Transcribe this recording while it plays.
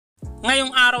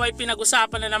Ngayong araw ay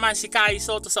pinag-usapan na naman si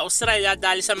Soto sa Australia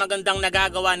dahil sa magandang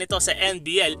nagagawa nito sa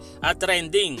NBL at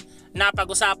trending.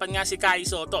 Napag-usapan nga si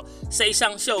Soto sa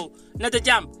isang show na The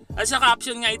Jump at sa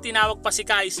caption nga itinawag pa si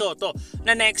Soto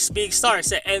na next big star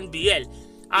sa NBL.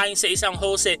 Ayon sa isang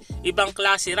host, ibang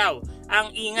klase raw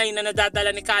ang ingay na nadadala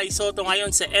ni Soto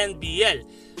ngayon sa NBL.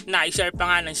 Na-share pa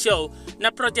nga ng show na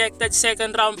projected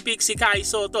second round pick si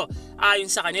Soto ayon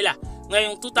sa kanila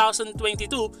ngayong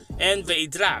 2022 NBA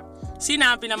draft.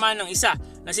 Sinabi naman ng isa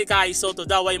na si Soto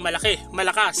daw ay malaki,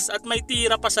 malakas at may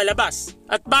tira pa sa labas.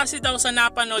 At base daw sa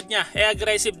napanood niya,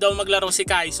 aggressive daw maglaro si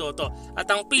Soto. At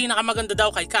ang pinakamaganda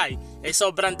daw kay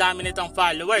sobrang dami nitong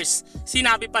followers.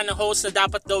 Sinabi pa ng host na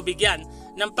dapat daw bigyan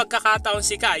ng pagkakataon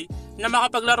si na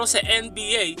makapaglaro sa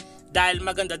NBA dahil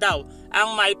maganda daw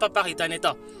ang maipapakita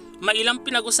nito. Mailang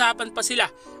pinag-usapan pa sila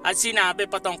at sinabi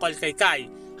patungkol kay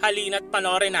Halina't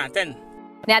panoorin natin.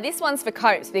 Now this one's for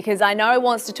Copes because I know he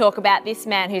wants to talk about this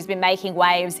man who's been making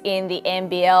waves in the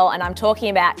NBL, and I'm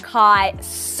talking about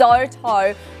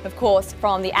SOTTO, of course,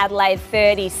 from the Adelaide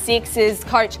 36ers.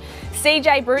 Coach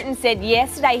CJ Bruton said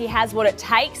yesterday he has what it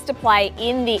takes to play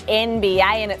in the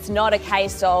NBA, and it's not a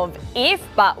case of if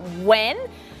but when.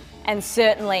 And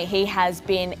certainly he has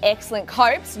been excellent.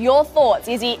 Copes, your thoughts?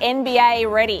 Is he NBA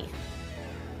ready?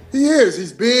 He is.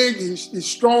 He's big, he's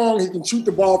strong, he can shoot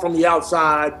the ball from the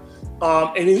outside.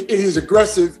 And he's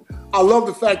aggressive. I love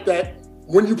the fact that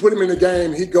when you put him in the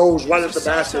game, he goes right at the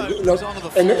basket. You know?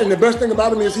 And the best thing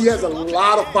about him is he has a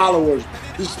lot of followers.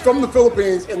 He's from the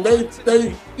Philippines, and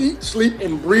they eat, sleep,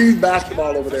 and breathe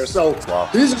basketball over there. So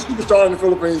he's a superstar in the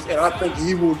Philippines, and I think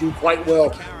he will do quite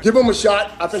well. Give him a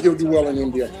shot. I think he'll do well in the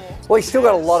NBA. Well, he's still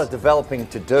got a lot of developing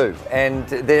to do, and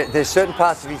there's certain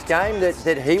parts of his game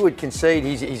that he would concede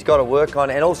he's got to work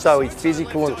on, and also his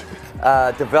physical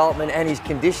development and his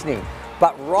conditioning.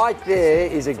 But right there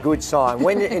is a good sign.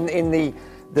 When in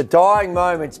the dying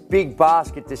moments, big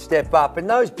basket to step up, and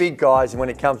those big guys, when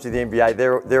it comes to the NBA,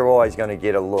 they're always going to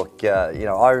get a look. You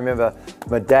know, I remember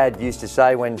my dad used to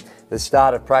say when the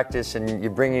start of practice and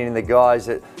you're bringing in the guys,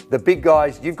 the big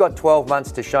guys, you've got 12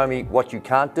 months to show me what you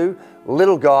can't do.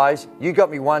 Little guys, you got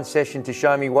me one session to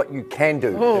show me what you can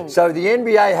do. So the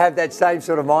NBA have that same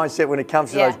sort of mindset when it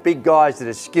comes to those big guys that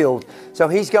are skilled. So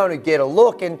he's going to get a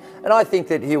look, and I think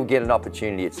that he'll get an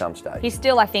opportunity at some stage. He's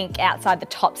still, I think, outside the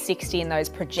top 60 in those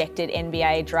projected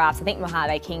NBA drafts. I think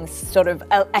Mojave King's sort of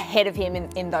ahead of him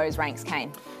in those ranks,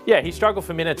 Kane. Yeah, he struggled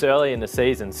for minutes early in the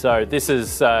season, so this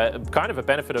is kind of a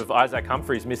benefit of Isaac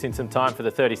Humphries missing some time for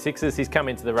the 36ers. He's come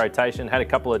into the rotation, had a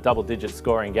couple of double-digit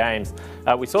scoring games.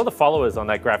 We saw the followers on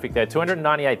that graphic there,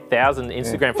 298,000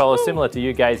 Instagram followers, similar to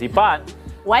you, Gazy, but...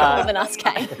 Way more than us,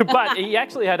 Kane. But he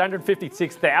actually had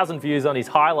 156,000 views on his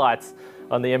highlights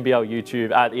on the NBL YouTube,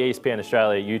 the ESPN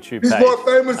Australia YouTube page. He's more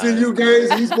famous than you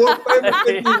guys. He's more famous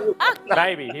than you.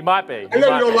 Maybe. He might be. I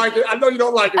know you don't like it. I know you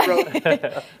don't like it,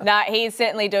 bro. No, he's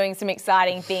certainly doing some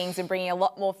exciting things and bringing a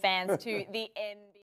lot more fans to the end.